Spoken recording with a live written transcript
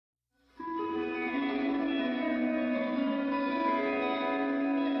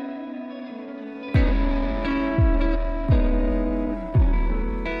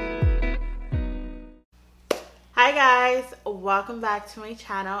guys, welcome back to my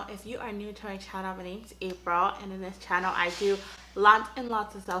channel. If you are new to my channel, my name is April, and in this channel I do lots and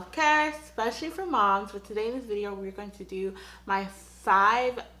lots of self-care, especially for moms. But today in this video we're going to do my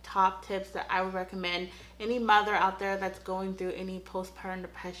 5 top tips that I would recommend any mother out there that's going through any postpartum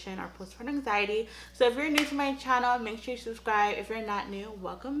depression or postpartum anxiety. So if you're new to my channel, make sure you subscribe. If you're not new,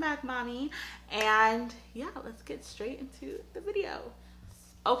 welcome back, mommy. And yeah, let's get straight into the video.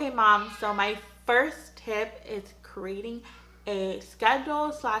 Okay, mom, so my first tip is creating a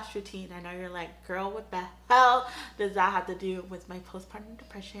schedule / routine. I know you're like, girl, what the hell does that have to do with my postpartum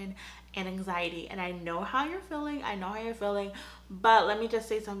depression and anxiety? And I know how you're feeling. But let me just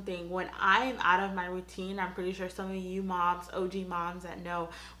say something. When I am out of my routine, I'm pretty sure some of you moms, OG moms that know,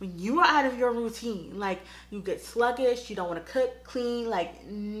 when you are out of your routine, like you get sluggish, you don't want to cook, clean, like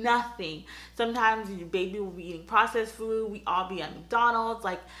nothing. Sometimes your baby will be eating processed food. We all be at McDonald's.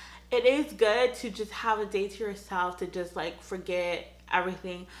 Like, it is good to just have a day to yourself, to just like forget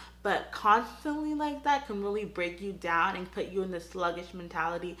everything, but constantly like that can really break you down and put you in this sluggish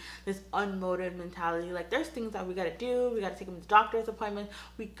mentality, this unmotivated mentality. Like, there's things that we gotta do. We gotta take them to doctor's appointments.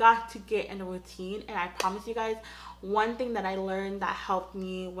 We got to get in a routine. And I promise you guys, one thing that I learned that helped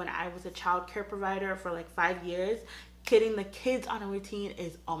me when I was a child care provider for like 5 years, getting the kids on a routine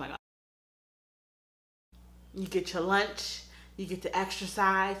is, oh my God. You get your lunch, you get to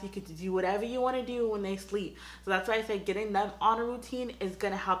exercise, you get to do whatever you want to do when they sleep. So that's why I say getting them on a routine is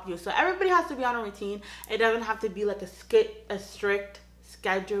going to help you. So everybody has to be on a routine. It doesn't have to be like a strict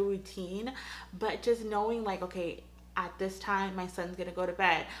schedule routine, but just knowing like, okay, at this time my son's going to go to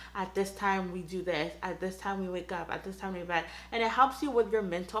bed. At this time we do this. At this time we wake up. At this time we go to bed. And it helps you with your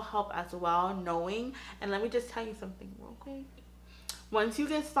mental health as well, knowing. And let me just tell you something real quick. Once you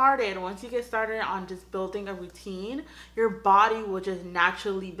get started on just building a routine, your body will just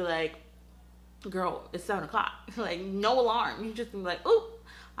naturally be like, girl, it's 7 o'clock. Like, no alarm. You just be like, oh,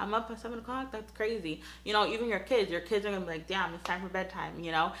 I'm up at 7 o'clock. That's crazy. You know, even your kids are going to be like, damn, it's time for bedtime,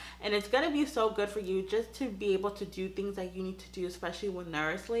 you know? And it's going to be so good for you just to be able to do things that you need to do, especially when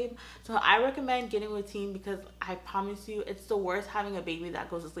they're asleep. So I recommend getting a routine, because I promise you, it's the worst having a baby that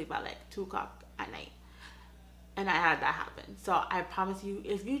goes to sleep at like 2 o'clock at night. And I had that happen. So I promise you,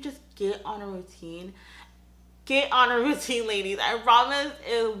 if you just get on a routine, ladies. I promise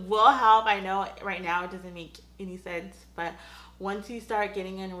it will help. I know right now it doesn't make any sense, but once you start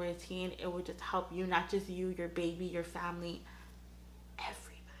getting in a routine, it will just help you, not just you, your baby, your family,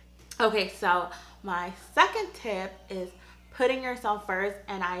 everybody. Okay, so my second tip is putting yourself first.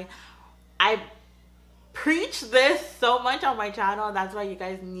 And I preach this so much on my channel. That's why you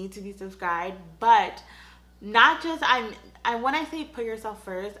guys need to be subscribed. But not just, when I say put yourself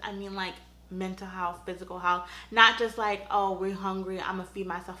first, I mean like mental health, physical health. Not just like, oh, we're hungry, I'm gonna feed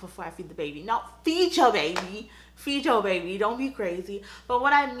myself before I feed the baby. No, feed your baby, don't be crazy. But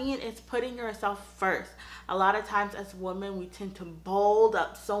what I mean is putting yourself first. A lot of times as women, we tend to bold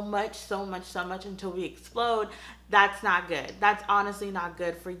up so much until we explode. That's not good. That's honestly not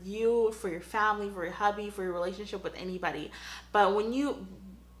good for you, for your family, for your hubby, for your relationship with anybody. But when you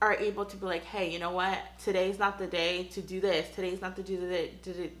are able to be like, hey, you know what? Today's not the day to do this. Today's not the day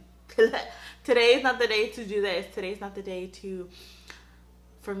to do this. Today's not the day to do this. Today's not the day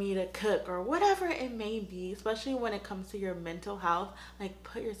for me to cook, or whatever it may be, especially when it comes to your mental health. Like,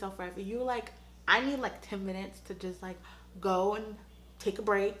 put yourself right. If you like, I need like 10 minutes to just like go and take a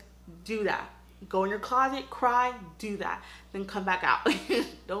break, do that. Go in your closet, cry, do that. Then come back out.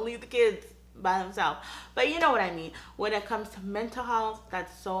 Don't leave the kids by themselves. But you know what I mean. When it comes to mental health,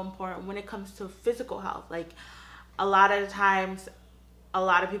 that's so important. When it comes to physical health, like a lot of the times, a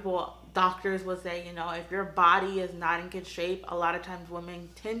lot of people, doctors will say, you know, if your body is not in good shape, a lot of times women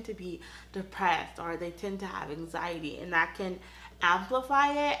tend to be depressed, or they tend to have anxiety, and that can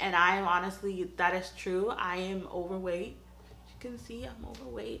amplify it. And I am honestly, that is true. I am overweight. You can see I'm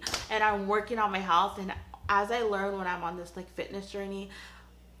overweight, and I'm working on my health. And as I learn when I'm on this like fitness journey,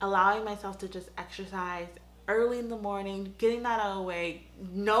 allowing myself to just exercise early in the morning, getting that out of the way,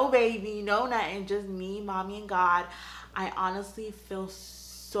 no baby, no nothing, just me, mommy, and God, I honestly feel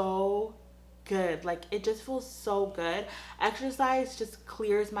so good. Like, it just feels so good. Exercise just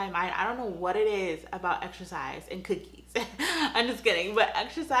clears my mind. I don't know what it is about exercise and cookies. I'm just kidding. But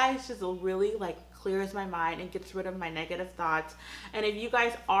exercise just really like clears my mind and gets rid of my negative thoughts. And if you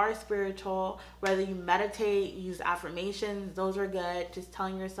guys are spiritual, whether you meditate, use affirmations, those are good. Just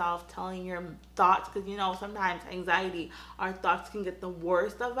telling yourself, telling your thoughts, because you know, sometimes anxiety, our thoughts can get the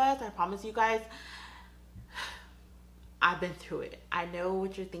worst of us. I promise you guys, I've been through it. I know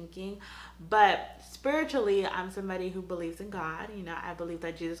what you're thinking. But spiritually, I'm somebody who believes in God. You know, I believe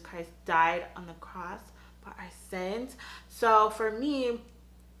that Jesus Christ died on the cross for our sins. So for me,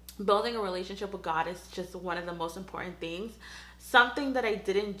 building a relationship with God is just one of the most important things. Something that I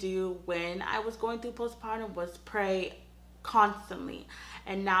didn't do when I was going through postpartum was pray constantly.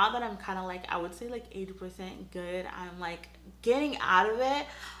 And now that I'm kind of like, I would say like 80% good, I'm like getting out of it.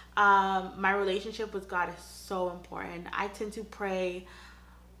 My relationship with God is so important. I tend to pray.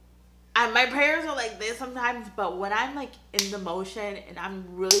 My prayers are like this sometimes, but when I'm like in the motion and I'm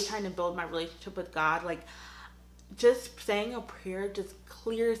really trying to build my relationship with God, like just saying a prayer just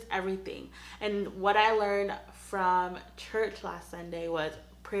clears everything. And what I learned from church last Sunday was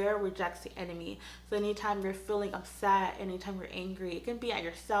prayer rejects the enemy. So anytime you're feeling upset, anytime you're angry, it can be at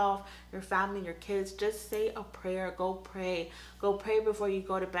yourself, your family, your kids, just say a prayer. Go pray. Go pray before you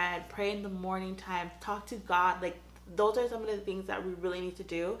go to bed. Pray in the morning time. Talk to God. Like, those are some of the things that we really need to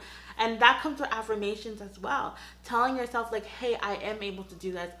do. And that comes with affirmations as well. Telling yourself like, hey, I am able to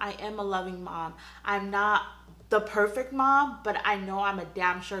do this. I am a loving mom. I'm not the perfect mom, but I know I'm a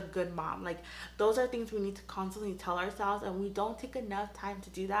damn sure good mom. Like, those are things we need to constantly tell ourselves, and we don't take enough time to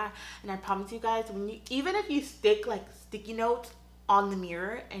do that. And I promise you guys, when you, even if you stick like sticky notes on the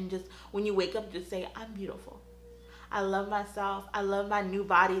mirror and just when you wake up, just say, I'm beautiful. I love myself. I love my new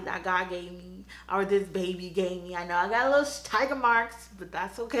body that God gave me, or this baby gave me. I know I got a little tiger marks, but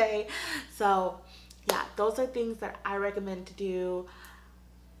that's okay. So yeah, those are things that I recommend to do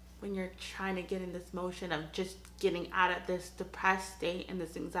when you're trying to get in this motion of just getting out of this depressed state and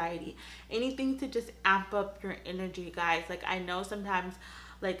this anxiety. Anything to just amp up your energy, guys. Like, I know sometimes,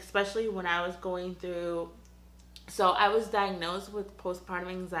 like, especially when I was going through, so I was diagnosed with postpartum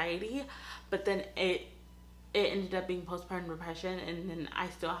anxiety, but then it ended up being postpartum depression, and then I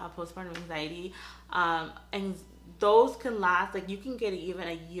still have postpartum anxiety. And those can last, like, you can get it even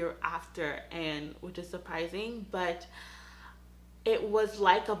a year after, and which is surprising, but it was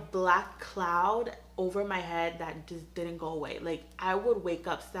like a black cloud over my head that just didn't go away. Like, I would wake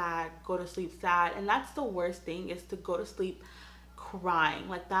up sad, go to sleep sad, and that's the worst thing, is to go to sleep crying.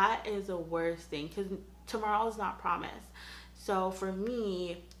 Like, that is the worst thing, because tomorrow is not promised. So for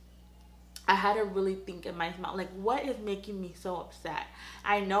me, I had to really think in my mind, like, what is making me so upset?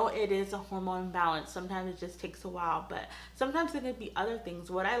 I know it is a hormone imbalance. Sometimes it just takes a while, but sometimes it could be other things.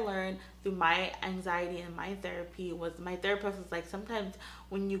 What I learned through my anxiety and my therapy was, my therapist was like, sometimes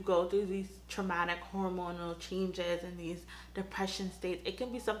when you go through these traumatic hormonal changes and these depression states, it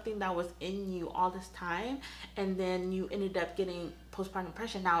can be something that was in you all this time, and then you ended up getting postpartum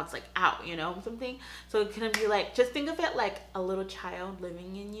depression. Now it's like out, you know, something. So it can be like, just think of it like a little child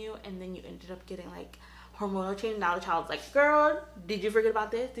living in you, and then you ended up getting like hormonal change. Now the child's like, girl, did you forget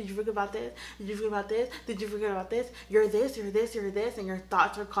about this? Did you forget about this? Did you forget about this? Did you forget about this? You're this, you're this, you're this, and your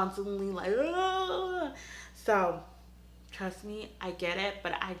thoughts are constantly like, ugh. So trust me, I get it,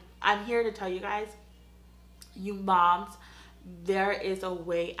 but I'm here to tell you guys, you moms, there is a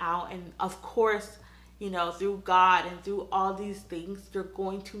way out. And of course, you know, through God and through all these things, you're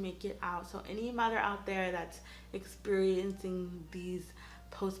going to make it out. So any mother out there that's experiencing these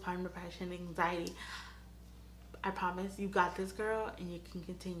postpartum depression, anxiety, I promise you got this, girl, and you can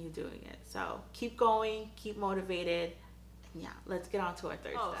continue doing it. So keep going, keep motivated. Yeah, let's get on to our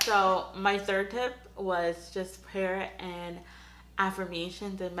third step. So my third tip was just prayer and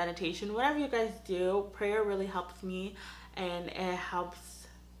affirmations and meditation. Whatever you guys do, prayer really helps me, and it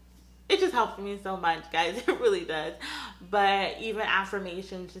just helps me so much, guys. It really does. But even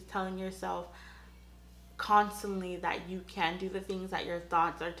affirmations, just telling yourself constantly that you can do the things that your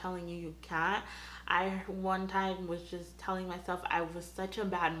thoughts are telling you you can't. I one time was just telling myself I was such a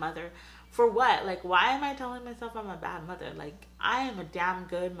bad mother. For what? Like, why am I telling myself I'm a bad mother? Like, I am a damn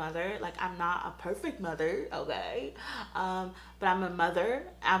good mother. Like, I'm not a perfect mother, okay? But I'm a mother.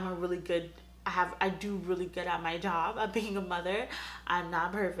 I'm a really good, I do really good at my job of being a mother. I'm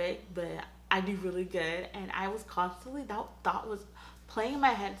not perfect, but I do really good. And I was constantly, that thought was playing in my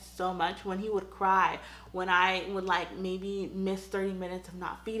head so much when he would cry, when I would like maybe miss 30 minutes of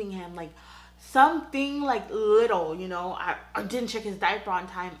not feeding him, like something like little, you know, I didn't check his diaper on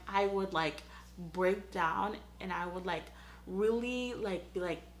time, I would like break down, and I would like really like be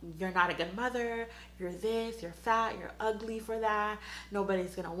like, you're not a good mother, you're this, you're fat, you're ugly for that,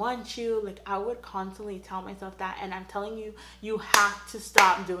 nobody's gonna want you. Like, I would constantly tell myself that, and I'm telling you, you have to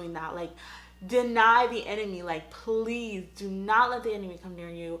stop doing that. Like, deny the enemy. Like, please do not let the enemy come near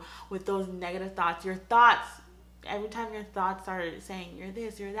you with those negative thoughts. Your thoughts, every time your thoughts are saying you're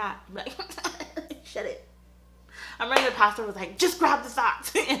this, you're that, like shut it. I remember the pastor was like, just grab the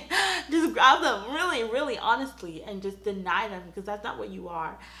thoughts. Just grab them, really, really honestly, and just deny them, because that's not what you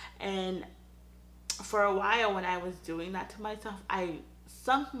are. And for a while when I was doing that to myself, I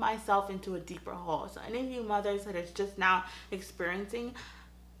sunk myself into a deeper hole. So any of you mothers that is just now experiencing,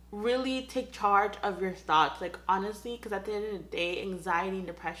 really take charge of your thoughts. Like honestly, because at the end of the day, anxiety and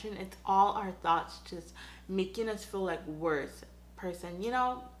depression, it's all our thoughts just making us feel like worse person. You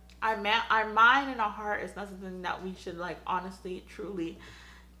know, our mind and our heart is not something that we should like honestly, truly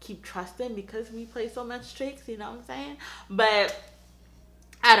keep trusting because we play so much tricks. You know what I'm saying? But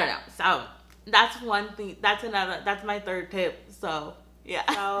I don't know. So that's one thing. That's another. That's my third tip. So yeah.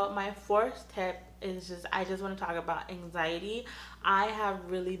 So my fourth tip is just, I just want to talk about anxiety. I have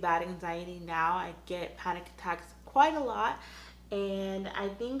really bad anxiety now. I get panic attacks quite a lot, and I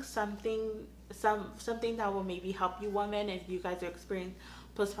think something that will maybe help you women if you guys are experiencing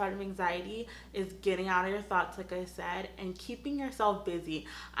postpartum anxiety is getting out of your thoughts, like I said, and keeping yourself busy.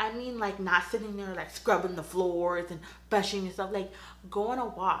 I mean, like not sitting there like scrubbing the floors and brushing yourself. Like go on a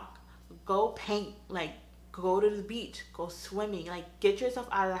walk, go paint, like go to the beach, go swimming, like get yourself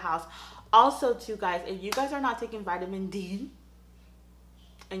out of the house. Also too guys, if you guys are not taking vitamin D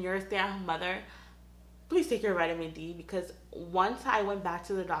and you're a stay-at-home mother, please take your vitamin D, because once I went back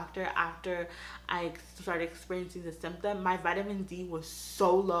to the doctor after I started experiencing the symptom, my vitamin D was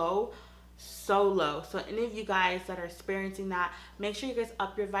so low, so low. So any of you guys that are experiencing that, make sure you guys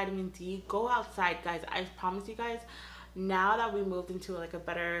up your vitamin D. Go outside guys. I promise you guys, now that we moved into like a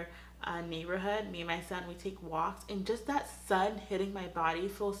better neighborhood, me and my son, we take walks, and just that sun hitting my body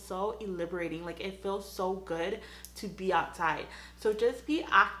feels so liberating. Like it feels so good to be outside. So just be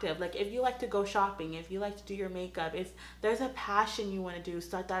active. Like if you like to go shopping, if you like to do your makeup, if there's a passion you want to do,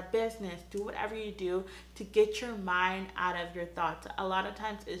 start that business, do whatever you do to get your mind out of your thoughts. A lot of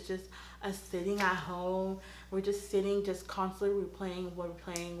times it's just us sitting at home. We're just sitting, just constantly replaying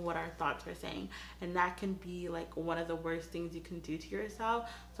what our thoughts are saying, and that can be like one of the worst things you can do to yourself.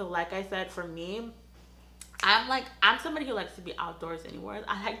 So like I said, for me, I'm somebody who likes to be outdoors anywhere.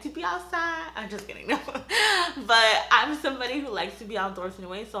 I like to be outside. I'm just kidding, no. But I'm somebody who likes to be outdoors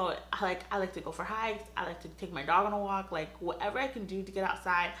anyway. So I like to go for hikes. I like to take my dog on a walk. Like whatever I can do to get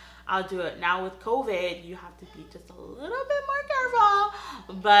outside, I'll do it. Now with COVID, you have to be just a little bit more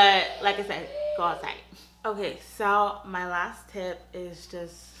careful. But like I said, go outside. Okay, so my last tip is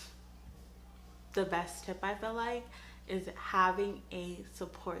just the best tip, I feel like, is having a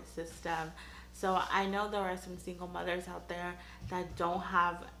support system. So I know there are some single mothers out there that don't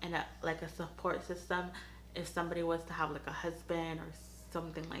have like a support system if somebody was to have like a husband or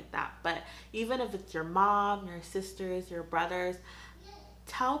something like that. But even if it's your mom, your sisters, your brothers,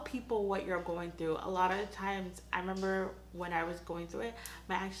 tell people what you're going through. A lot of times, I remember when I was going through it,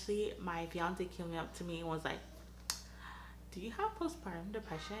 my fiance came up to me and was like, do you have postpartum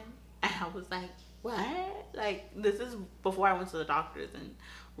depression? And I was like, what? Like, this is before I went to the doctors, and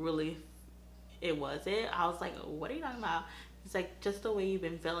really it was it. I was like, what are you talking about? It's like, just the way you've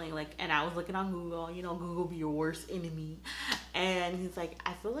been feeling. Like, and I was looking on Google, you know, Google be your worst enemy. And he's like,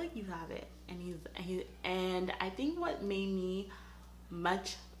 I feel like you have it. And I think what made me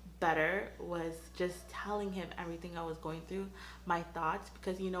much better was just telling him everything I was going through, my thoughts,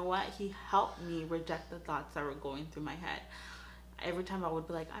 because you know what, he helped me reject the thoughts that were going through my head. Every time I would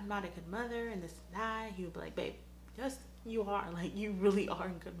be like, I'm not a good mother and this and that, he would be like, babe, yes you are, like you really are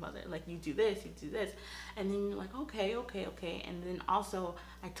a good mother, like you do this, and then you're like, okay. And then also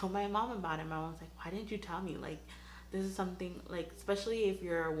I told my mom about it. My mom was like, why didn't you tell me? Like, this is something, like, especially if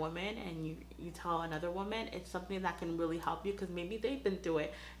you're a woman and you tell another woman, it's something that can really help you, because maybe they've been through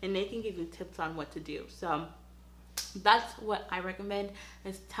it and they can give you tips on what to do. So that's what I recommend,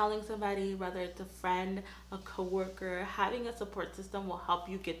 is telling somebody, whether it's a friend, a coworker. Having a support system will help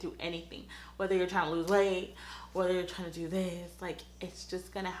you get through anything, whether you're trying to lose weight, whether you're trying to do this. Like, it's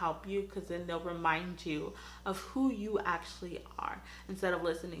just gonna help you, because then they'll remind you of who you actually are instead of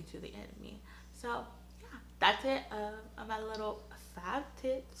listening to the enemy. So that's it of my little 5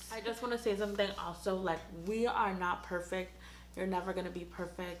 tips. I just want to say something also, like, we are not perfect. You're never going to be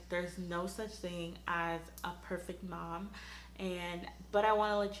perfect. There's no such thing as a perfect mom. But I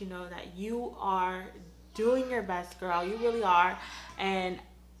want to let you know that you are doing your best, girl. You really are. And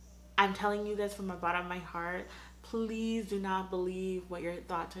I'm telling you this from the bottom of my heart. Please do not believe what your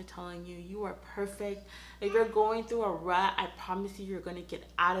thoughts are telling you. You are perfect. If you're going through a rut, I promise you, you're going to get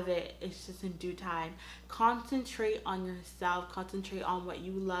out of it. It's just in due time. Concentrate on yourself. Concentrate on what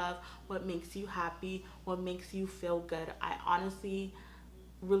you love, what makes you happy, what makes you feel good. I honestly,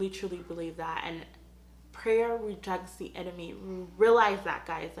 really, truly believe that. And prayer rejects the enemy. Realize that,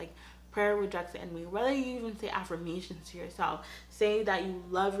 guys. Like, prayer rejects the enemy. Whether you even say affirmations to yourself, say that you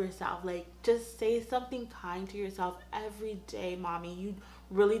love yourself, like, just say something kind to yourself every day, mommy. You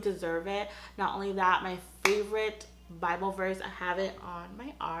really deserve it. Not only that, my favorite Bible verse, I have it on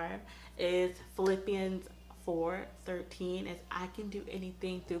my arm, is Philippians 4:13. Is I can do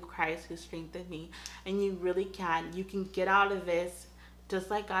anything through Christ who strengthened me. And you really can. You can get out of this just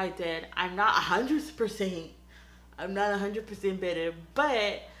like I did. I'm not 100%. I'm not 100% bitter,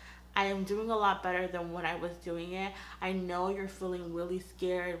 but I am doing a lot better than when I was doing it. I know you're feeling really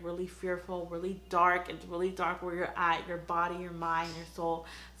scared, really fearful, really dark. It's really dark where you're at, your body, your mind, your soul.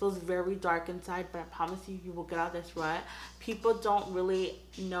 So it's very dark inside, but I promise you, you will get out of this rut. People don't really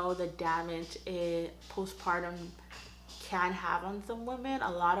know the damage postpartum can have on some women.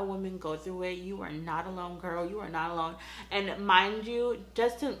 A lot of women go through it. You are not alone, girl. You are not alone. And mind you,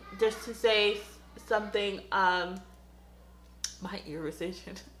 just to say something, my ear was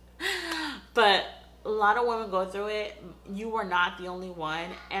itching. But a lot of women go through it. You are not the only one.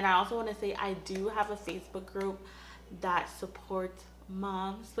 And I also want to say I do have a Facebook group that supports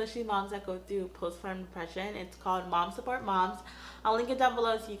moms, especially moms that go through postpartum depression. It's called Mom Support Moms. I'll link it down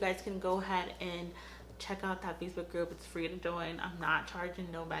below so you guys can go ahead and check out that Facebook group. It's free to join. I'm not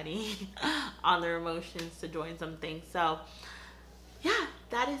charging nobody on their emotions to join something. So yeah,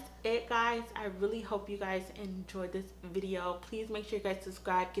 that is it, guys. I really hope you guys enjoyed this video. Please make sure you guys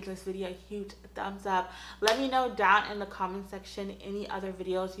subscribe, give this video a huge thumbs up. Let me know down in the comment section any other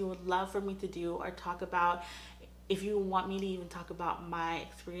videos you would love for me to do or talk about. If you want me to even talk about my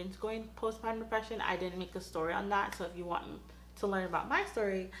experience going postpartum depression, I didn't make a story on that. So if you want to learn about my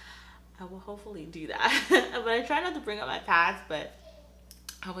story, I will hopefully do that. But I try not to bring up my past, but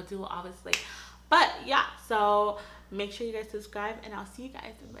I will do it obviously. But yeah, so make sure you guys subscribe, and I'll see you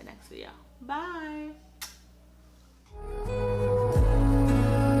guys in my next video. Bye.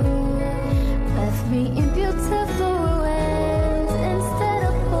 Left me